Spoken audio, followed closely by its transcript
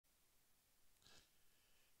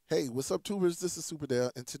Hey, what's up, tubers? This is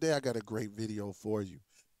Superdell, and today I got a great video for you.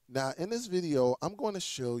 Now, in this video, I'm going to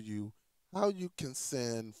show you how you can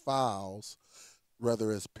send files,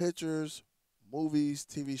 whether it's pictures, movies,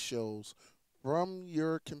 TV shows, from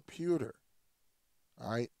your computer,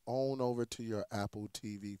 all right, on over to your Apple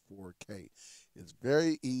TV 4K. It's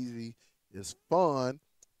very easy, it's fun,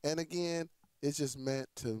 and again, it's just meant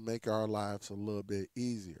to make our lives a little bit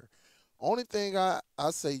easier. Only thing I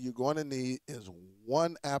say you're going to need is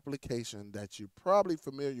one application that you're probably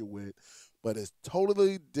familiar with, but it's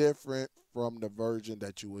totally different from the version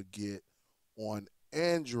that you would get on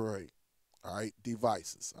Android, all right,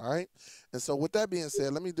 devices, all right? And so with that being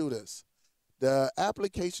said, let me do this. The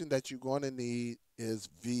application that you're going to need is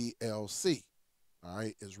VLC. All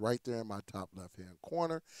right, it's right there in my top left hand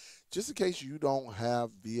corner. Just in case you don't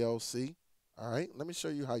have VLC, all right, let me show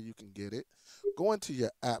you how you can get it. Go into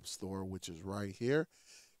your app store, which is right here.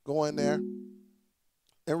 Go in there,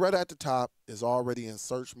 and right at the top is already in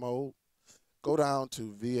search mode. Go down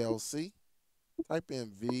to VLC, type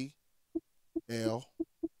in VLC.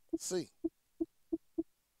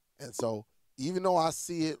 And so even though I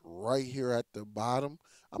see it right here at the bottom,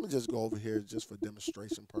 I'm going to just go over here just for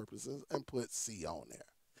demonstration purposes and put C on there.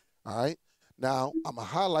 All right. Now I'm going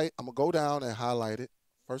to highlight, I'm going to go down and highlight it.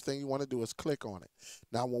 First thing you want to do is click on it.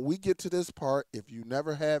 Now, when we get to this part, if you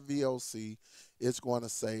never had VLC, it's going to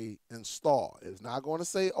say install. It's not going to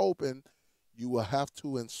say open. You will have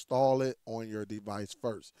to install it on your device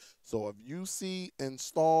first. So if you see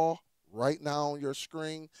install right now on your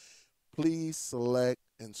screen, please select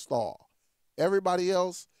install. Everybody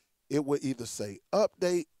else, it will either say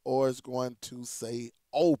update or it's going to say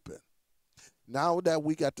open. Now that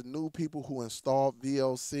we got the new people who installed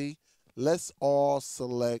VLC, let's all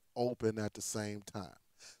select open at the same time.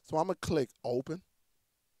 So I'm going to click open.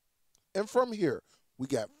 And from here, we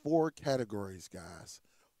got four categories, guys.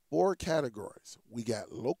 Four categories. We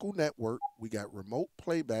got local network, we got remote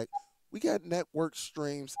playback, we got network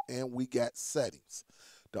streams, and we got settings.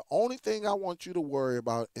 The only thing I want you to worry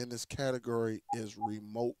about in this category is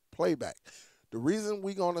remote playback. The reason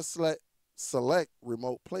we're going to select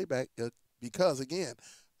remote playback is because, again,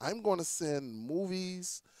 I'm going to send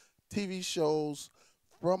movies, TV shows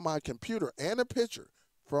from my computer and a picture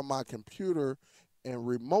from my computer and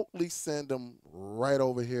remotely send them right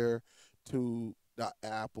over here to the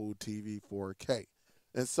Apple TV 4K.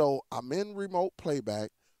 And so I'm in remote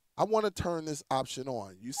playback. I want to turn this option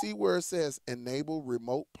on. You see where it says enable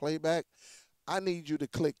remote playback? I need you to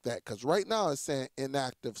click that because right now it's saying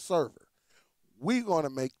inactive server. We're going to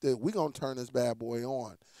turn this bad boy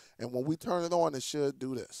on. And when we turn it on, it should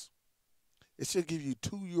do this. It should give you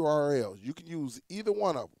two URLs. You can use either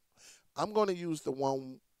one of them. I'm going to use the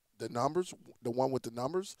one with the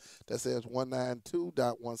numbers that says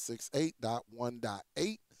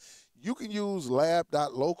 192.168.1.8. You can use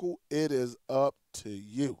lab.local. It is up to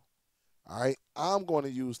you. All right, I'm going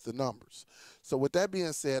to use the numbers. So with that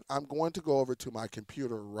being said, I'm going to go over to my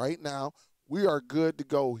computer right now. We are good to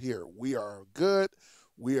go here. We are good.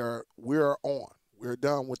 We are on. We're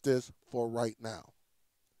done with this for right now.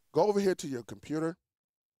 Go over here to your computer.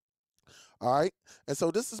 All right. And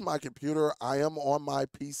so this is my computer. I am on my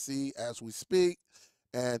PC as we speak.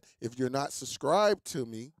 And if you're not subscribed to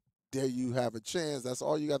me, there you have a chance. That's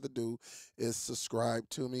all you got to do is subscribe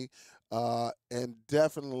to me. And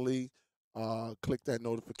definitely click that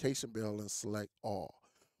notification bell and select all.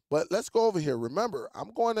 But let's go over here. Remember,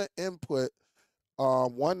 I'm going to input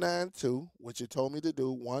 192, which it told me to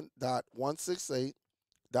do,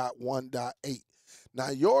 1.168.1.8. Now,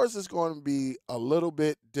 yours is going to be a little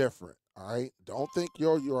bit different, all right? Don't think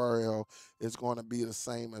your URL is going to be the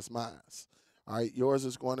same as mine, all right? Yours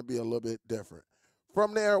is going to be a little bit different.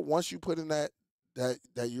 From there, once you put in that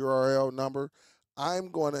URL number,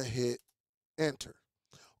 I'm going to hit enter.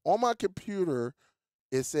 On my computer,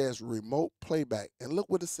 it says remote playback, and look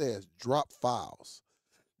what it says, drop files.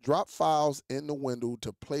 Drop files in the window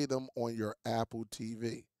to play them on your Apple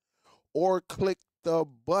TV. Or click the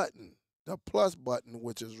button, the plus button,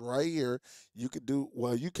 which is right here. You could do,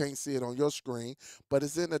 well, you can't see it on your screen, but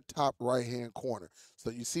it's in the top right-hand corner.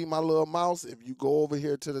 So you see my little mouse? If you go over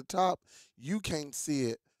here to the top, you can't see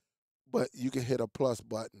it, but you can hit a plus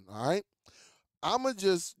button, all right? I'm going to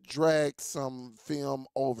just drag some film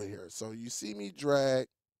over here. So you see me drag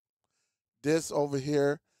this over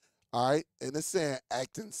here, all right? And it's saying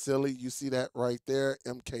acting silly. You see that right there,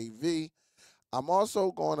 MKV. I'm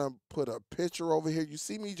also going to put a picture over here. You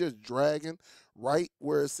see me just dragging right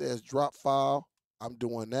where it says drop file. I'm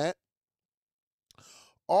doing that.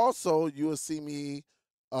 Also, you'll see me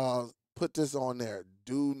put this on there.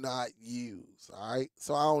 Do not use. All right.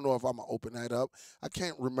 So I don't know if I'm going to open that up. I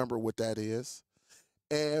can't remember what that is.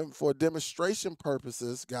 And for demonstration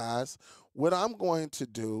purposes, guys, what I'm going to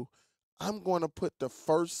do, I'm going to put the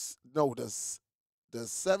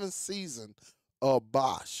seventh season of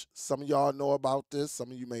Bosch. Some of y'all know about this,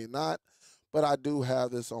 some of you may not, but I do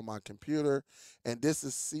have this on my computer, and this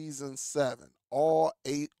is season 7, all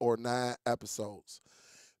 8 or 9 episodes.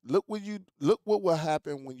 Look what will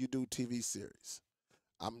happen when you do TV series.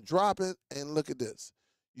 I'm dropping, and look at this.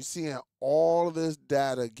 You're seeing all of this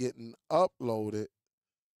data getting uploaded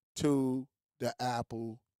to the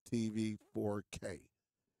Apple TV 4K.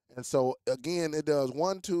 And so again, it does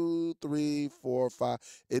 1, 2, 3, 4, 5.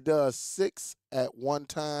 It does 6 at one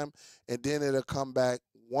time, and then it'll come back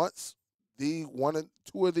once the 1 and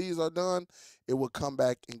 2 of these are done. It will come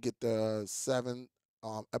back and get the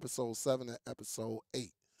episode 7 and episode 8.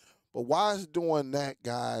 But while it's doing that,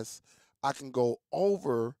 guys, I can go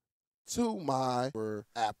over to my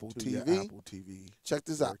Apple TV. Check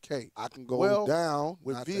this out. Okay, I can go down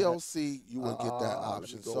with VLC. You will get that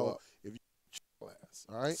option. So if you class,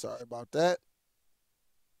 all right. Sorry about that.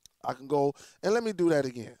 I can go and let me do that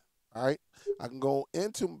again. All right. I can go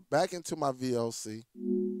back into my VLC,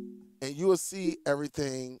 and you will see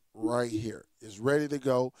everything right here. It's ready to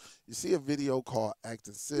go. You see a video called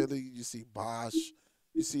Acting Silly. You see Bosch.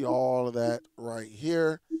 You see all of that right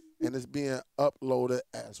here. And it's being uploaded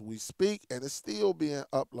as we speak, and it's still being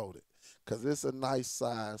uploaded because it's a nice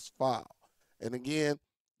size file. And again,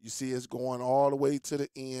 you see it's going all the way to the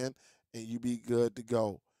end, and you be good to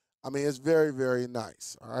go. I mean, it's very, very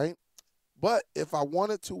nice, all right? But if I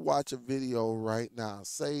wanted to watch a video right now,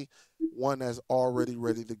 say one that's already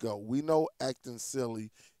ready to go, we know Acting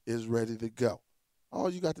Silly is ready to go.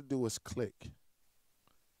 All you got to do is click.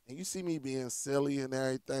 And you see me being silly and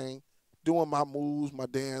everything, doing my moves, my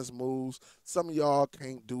dance moves. Some of y'all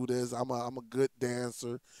can't do this. I'm a good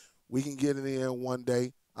dancer. We can get it in one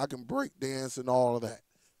day. I can break dance and all of that.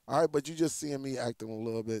 All right, but you just seeing me acting a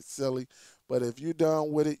little bit silly. But if you're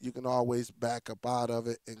done with it, you can always back up out of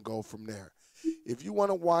it and go from there. If you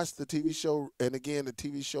want to watch the TV show, and again, the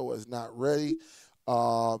TV show is not ready,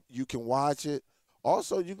 you can watch it.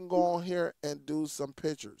 Also, you can go on here and do some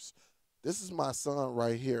pictures. This is my son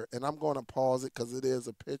right here, and I'm going to pause it because it is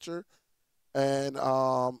a picture. And,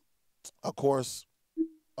 of course,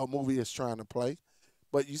 a movie is trying to play.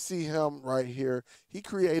 But you see him right here. He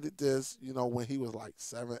created this, when he was like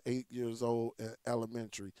 7, 8 years old in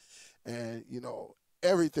elementary. And,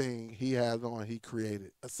 everything he has on, he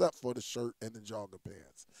created, except for the shirt and the jogger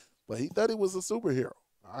pants. But he thought he was a superhero,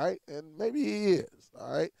 all right? And maybe he is,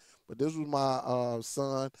 all right? But this was my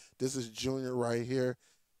son. This is Junior right here.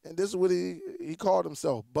 And this is what he called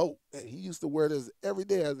himself, Boat. And he used to wear this every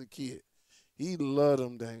day as a kid. He loved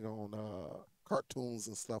them dang on cartoons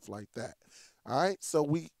and stuff like that. All right, so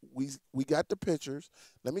we got the pictures.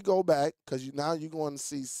 Let me go back because now you're going to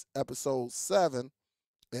see episode 7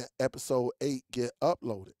 and episode 8 get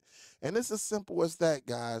uploaded. And it's as simple as that,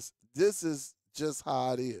 guys. This is just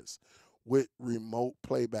how it is with remote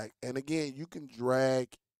playback. And again, you can drag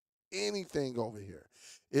anything over here.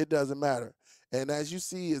 It doesn't matter. And as you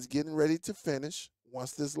see, it's getting ready to finish.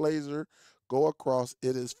 Once this laser go across,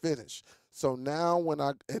 it is finished. So now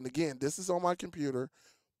and again, this is on my computer,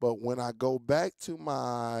 but when I go back to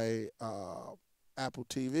my Apple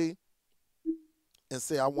TV and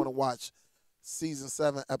say I want to watch season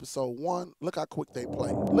 7, episode 1, look how quick they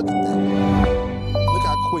play. Look at that. Look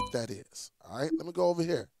how quick that is. All right, let me go over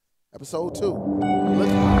here. Episode 2. Look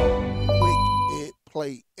how quick it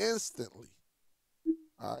played instantly.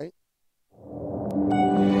 All right.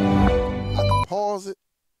 I can pause it.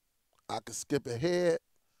 I can skip ahead.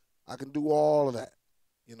 I can do all of that.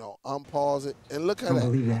 Unpause it. And look at that.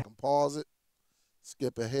 I can pause it,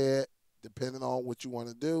 skip ahead, depending on what you want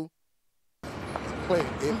to do.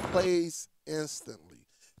 It plays instantly.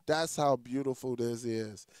 That's how beautiful this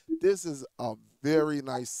is. This is a very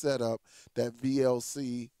nice setup that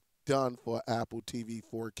VLC done for Apple TV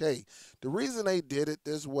 4K. The reason they did it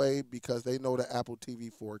this way because they know that Apple TV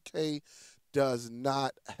 4K does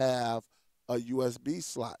not have a USB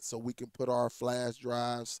slot, so we can put our flash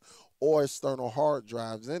drives or external hard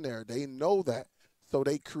drives in there. They know that. So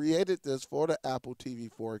they created this for the Apple TV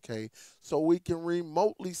 4K so we can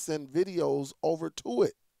remotely send videos over to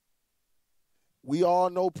it. We all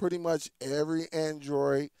know pretty much every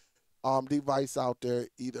Android device out there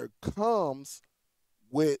either comes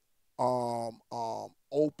with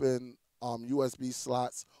open USB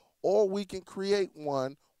slots, or we can create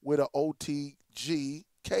one with an OTG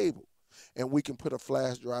cable. And we can put a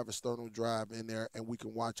flash drive, external drive in there, and we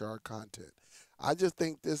can watch our content. I just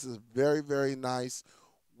think this is very, very nice.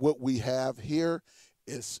 What we have here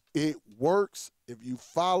is it works. If you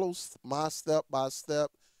follow my step by step,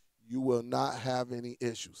 you will not have any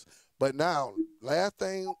issues. But now, last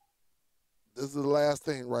thing, this is the last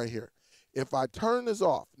thing right here. If I turn this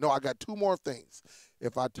off, no, I got two more things.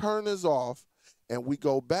 If I turn this off and we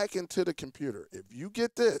go back into the computer, if you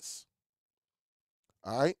get this,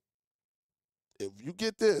 all right, if you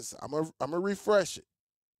get this, I'm gonna refresh it.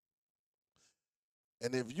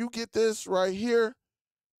 And if you get this right here,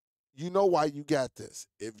 you know why you got this.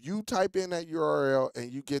 If you type in that URL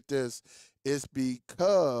and you get this, it's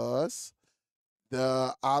because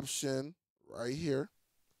the option right here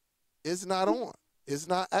is not on. It's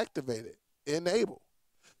not activated, enable.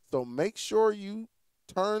 So make sure you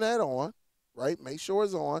turn that on, right? Make sure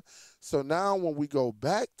it's on. So now when we go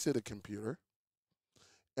back to the computer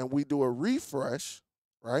and we do a refresh,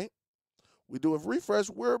 right? We do a refresh,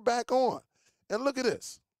 we're back on. And look at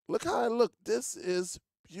this. Look how it look. This is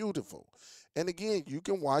beautiful. And again, you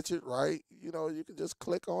can watch it, right? You know, you can just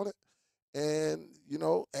click on it and, you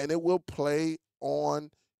know, and it will play on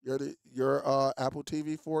your Apple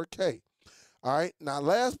TV 4K. All right. Now,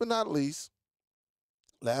 last but not least,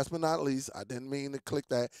 I didn't mean to click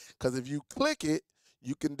that because if you click it,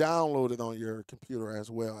 you can download it on your computer as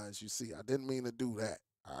well, as you see. I didn't mean to do that.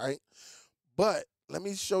 All right. But let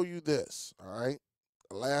me show you this. All right.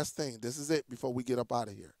 The last thing. This is it before we get up out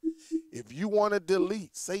of here. If you want to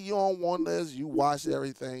delete, say you don't want this, you watch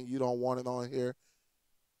everything, you don't want it on here,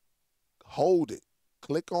 hold it.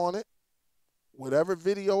 Click on it. Whatever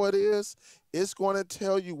video it is, it's going to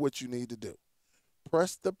tell you what you need to do.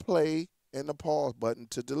 Press the play and the pause button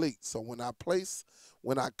to delete. So when I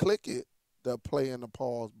click it, the play and the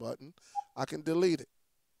pause button, I can delete it.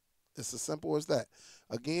 It's as simple as that.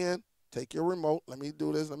 Again, take your remote. Let me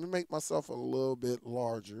do this. Let me make myself a little bit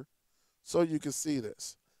larger so you can see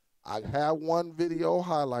this. I have one video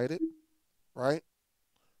highlighted, right?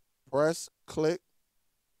 Press, click,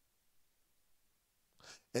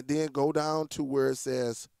 and then go down to where it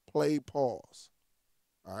says play pause.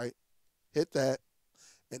 All right. Hit that,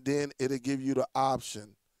 and then it'll give you the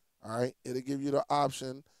option. All right. It'll give you the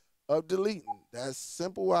option of deleting. That's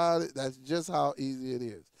simple. That's just how easy it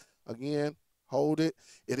is. Again, hold it.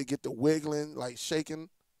 It'll get the wiggling, like shaking.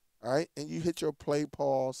 All right. And you hit your play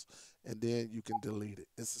pause, and then you can delete it.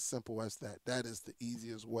 It's as simple as that. That is the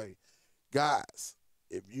easiest way. Guys,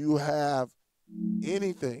 if you have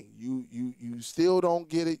anything, you still don't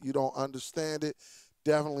get it, you don't understand it,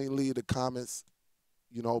 definitely leave the comments,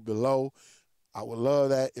 you know, below. I would love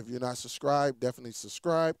that. If you're not subscribed, definitely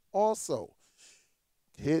subscribe. Also,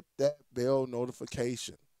 hit that bell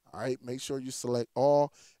notification. All right. Make sure you select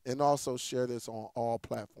all and also share this on all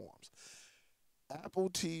platforms. Apple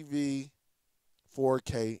TV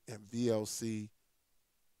 4K and VLC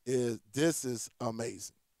is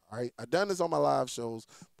amazing. All right. I done this on my live shows,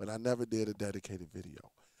 but I never did a dedicated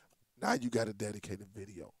video. Now you got a dedicated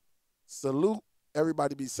video. Salute.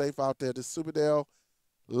 Everybody be safe out there. This is Superdell.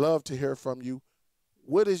 Love to hear from you.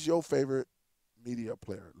 What is your favorite media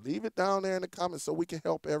player? Leave it down there in the comments so we can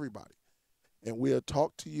help everybody. And we'll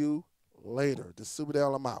talk to you later. This is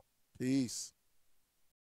Superdell. I'm out. Peace.